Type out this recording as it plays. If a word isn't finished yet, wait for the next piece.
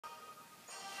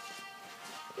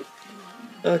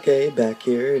Okay, back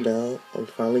here. Now I'm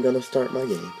finally gonna start my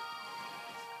game.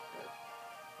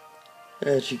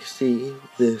 As you can see,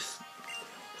 this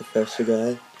professor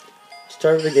guy.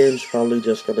 Start of the game is probably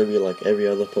just gonna be like every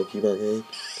other Pokemon game.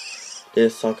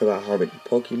 Just talk about how many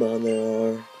Pokemon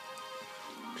there are.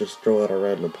 Just throw out a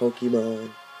random Pokemon.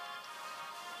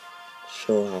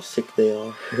 Show how sick they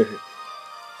are.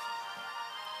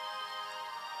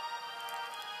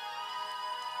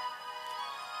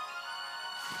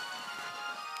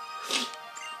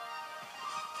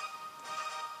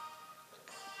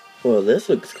 Well, this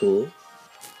looks cool.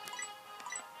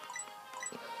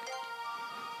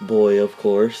 Boy, of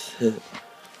course.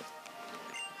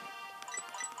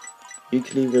 You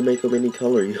can even make him any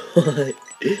color you want.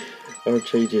 Or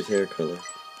change his hair color.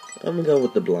 I'm gonna go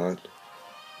with the blonde.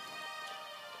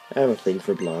 I have a thing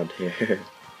for blonde hair.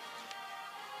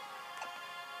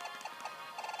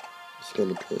 Just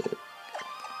gonna put...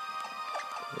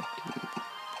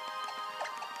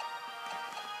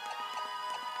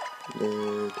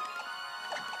 Nerd.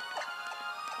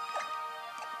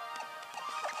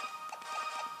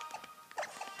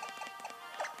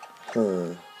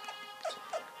 Huh.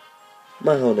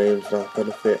 My whole name's not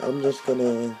gonna fit. I'm just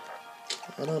gonna...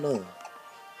 I don't know.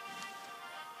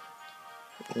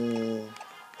 I'm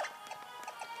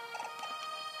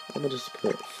gonna just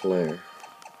put Flare.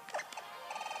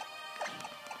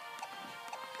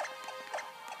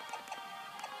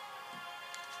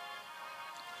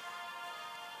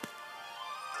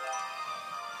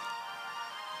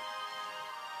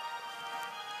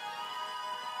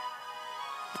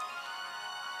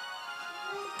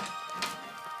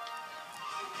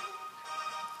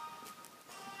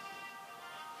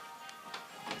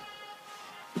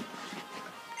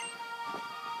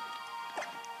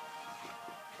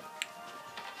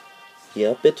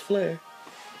 Yep, it's Flare.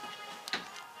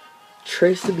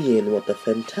 Trace the being with a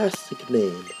fantastic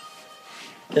name.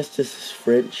 Guess this is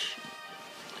French.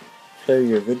 Flare,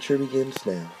 your adventure begins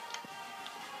now.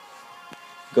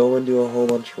 Go and do a whole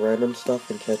bunch of random stuff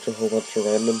and catch a whole bunch of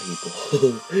random people.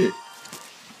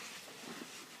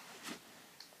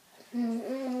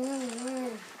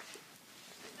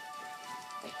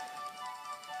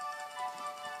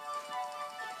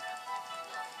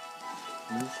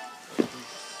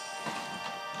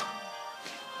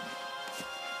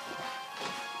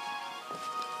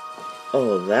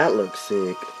 Oh, that looks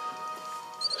sick.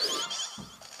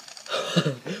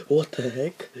 What the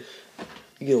heck?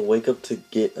 You gonna wake up to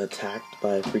get attacked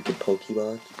by a freaking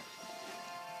Pokemon?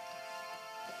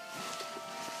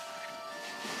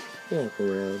 Walk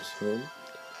around some.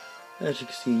 As you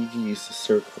can see, you can use the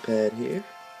circle pad here.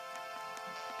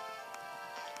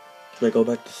 Can I go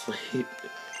back to sleep?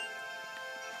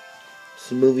 It's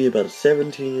a movie about a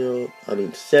 72-year-old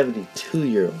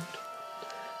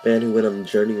man who went on a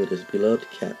journey with his beloved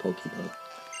cat Pokemon.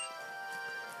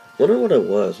 Wonder what it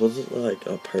was. Was it like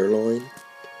a Purloin?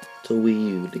 To Wii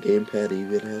U, the gamepad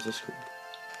even has a screen.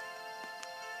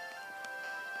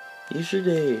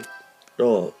 Usually they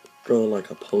throw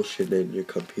like a potion in your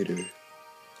computer.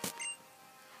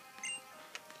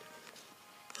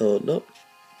 Oh, nope.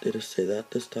 They just say that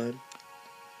this time.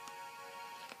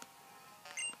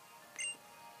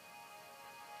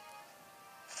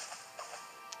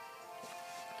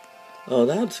 Oh,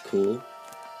 that's cool.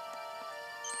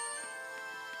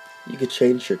 You could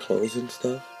change your clothes and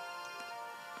stuff.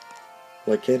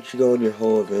 Like, can't you go on your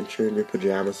whole adventure in your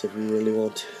pajamas if you really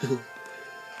want to?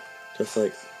 Just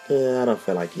like, I don't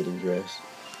feel like getting dressed.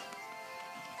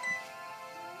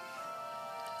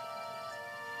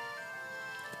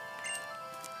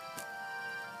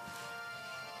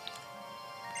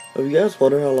 If you guys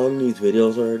wonder how long these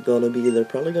videos are gonna be, they're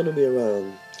probably gonna be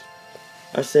around,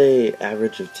 I say,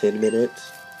 average of 10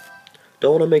 minutes.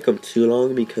 Don't want to make them too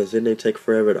long because then they take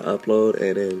forever to upload,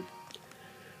 and then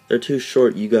they're too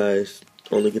short. You guys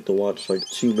only get to watch like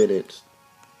 2 minutes.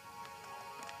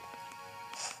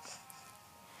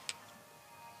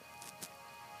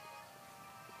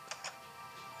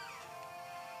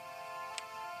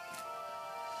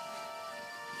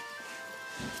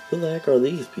 Who the heck are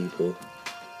these people?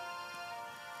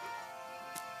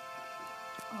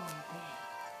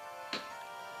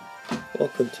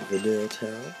 Welcome to Vanilla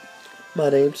Town. My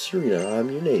name's Serena, I'm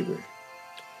your neighbor.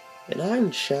 And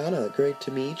I'm Shauna, great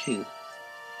to meet you.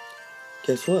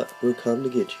 Guess what? We're come to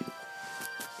get you.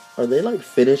 Are they like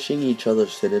finishing each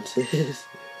other's sentences?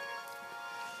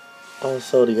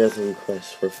 Also, he has a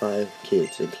request for 5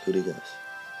 kids, including us.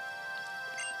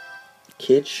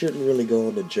 Kids shouldn't really go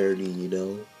on a journey, you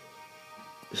know?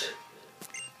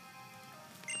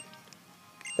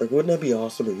 Like, wouldn't that be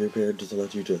awesome if your parents just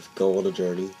let you just go on a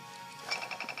journey?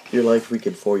 you're like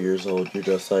freaking 4 years old. You're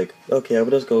just like, okay, I'm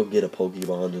just gonna get a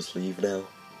Pokemon and just leave now.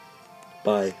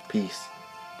 Bye. Peace.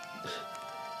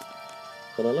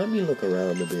 Hold on, let me look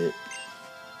around a bit.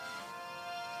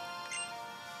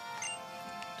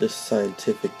 This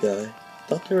scientific guy.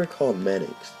 Thought they were called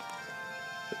medics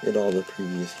in all the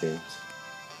previous games.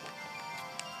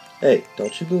 Hey,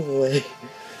 don't you move away.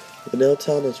 Vanilla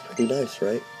Town is pretty nice,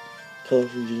 right?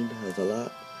 Kalos region has a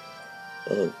lot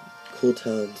of cool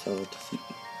towns I want to see.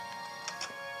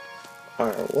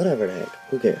 Alright, whatever the heck.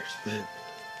 Who cares?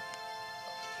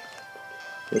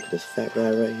 Look at this fat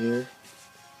guy right here.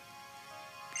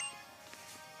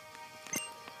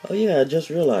 Oh yeah, I just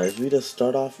realized we just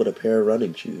start off with a pair of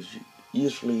running shoes.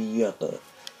 Usually you have to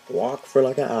walk for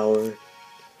like an hour,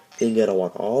 then you gotta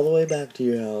walk all the way back to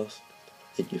your house,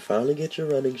 then you finally get your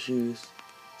running shoes.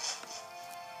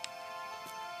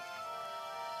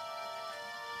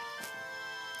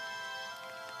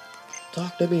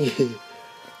 Talk to me.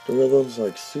 The rhythm's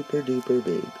like super duper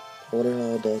big. I wonder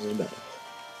how it does in battle.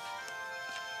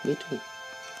 Me too.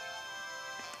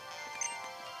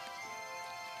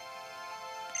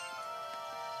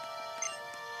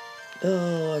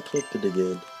 Oh, I clicked it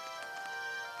again.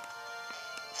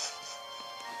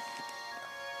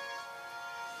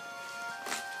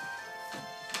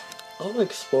 I'll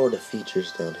explore the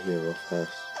features down here real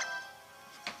fast.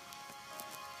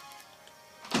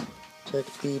 Check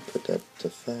speed, put that to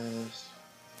fast.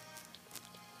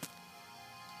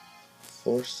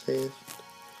 Force save.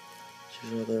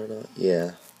 Choose whether or not.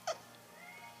 Yeah.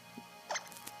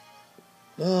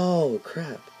 Oh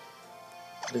crap.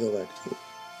 Let me go back to it.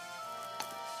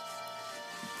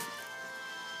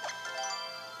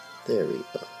 There we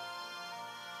go.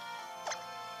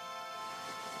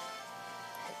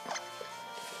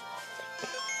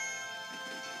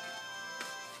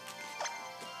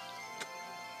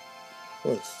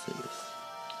 What's this?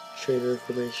 Trader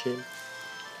information.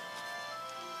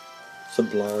 It's a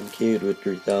blonde kid with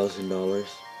 $3,000.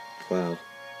 Wow.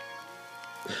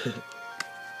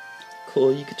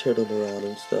 Cool, you can turn them around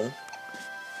and stuff.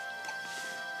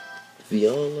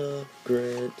 Viola,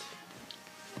 Grant,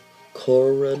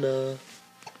 Corona,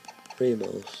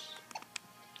 Ramos,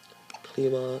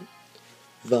 Clemont,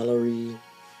 Valerie,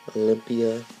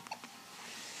 Olympia.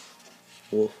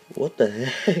 Wolf. What the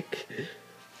heck?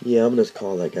 Yeah, I'm gonna just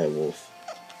call that guy Wolf.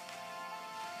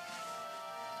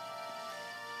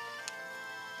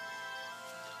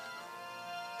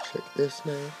 Check this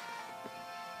now.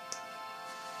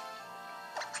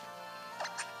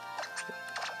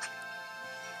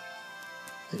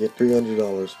 I get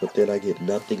 $300, but then I get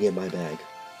nothing in my bag.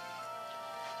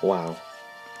 Wow.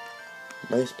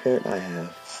 Nice parent I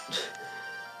have.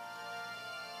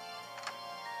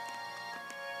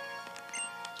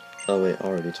 Oh wait, I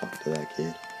already talked to that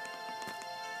kid.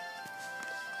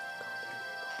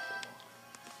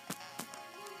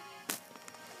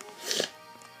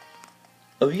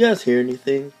 Oh, you guys hear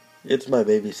anything? It's my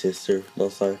baby sister,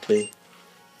 most likely.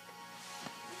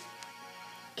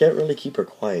 Can't really keep her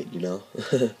quiet, you know?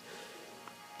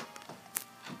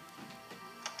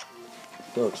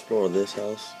 Go explore this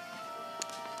house.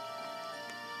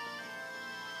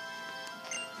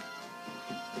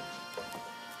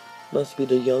 Must be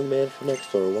the young man from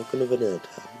next door. Welcome to Vanilla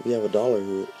Town. We have a dollar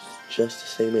who's just the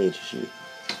same age as you.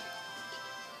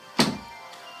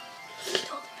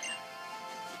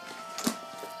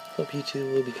 Hope you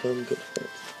two will become good friends.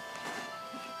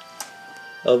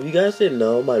 Oh, if you guys didn't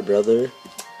know, my brother,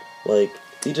 like,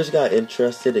 he just got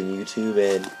interested in YouTube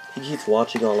and he keeps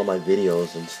watching all of my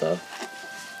videos and stuff.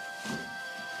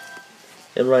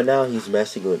 And right now he's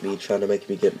messing with me, trying to make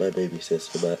me get my baby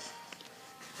sister, but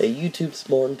hey, YouTube's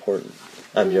more important.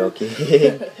 I'm joking.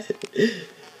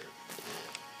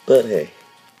 But hey,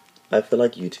 I feel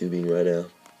like YouTubing right now.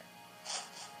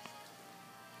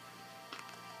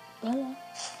 Oh.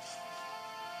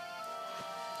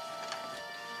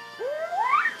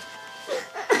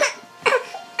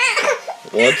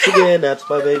 Once again, that's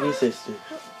my baby sister.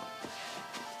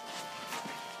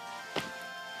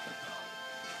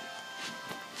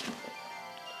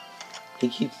 He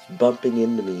keeps bumping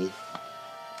into me.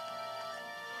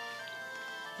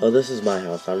 Oh, this is my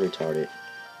house. I'm retarded.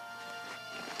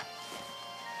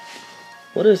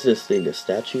 What is this thing? A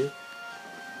statue?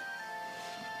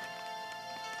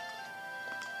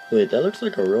 Wait, that looks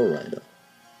like a real rhino.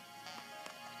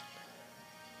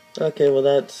 Okay, well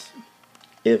that's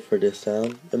it for this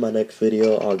town. In my next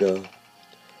video, I'll go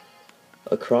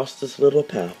across this little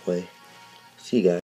pathway. See you guys.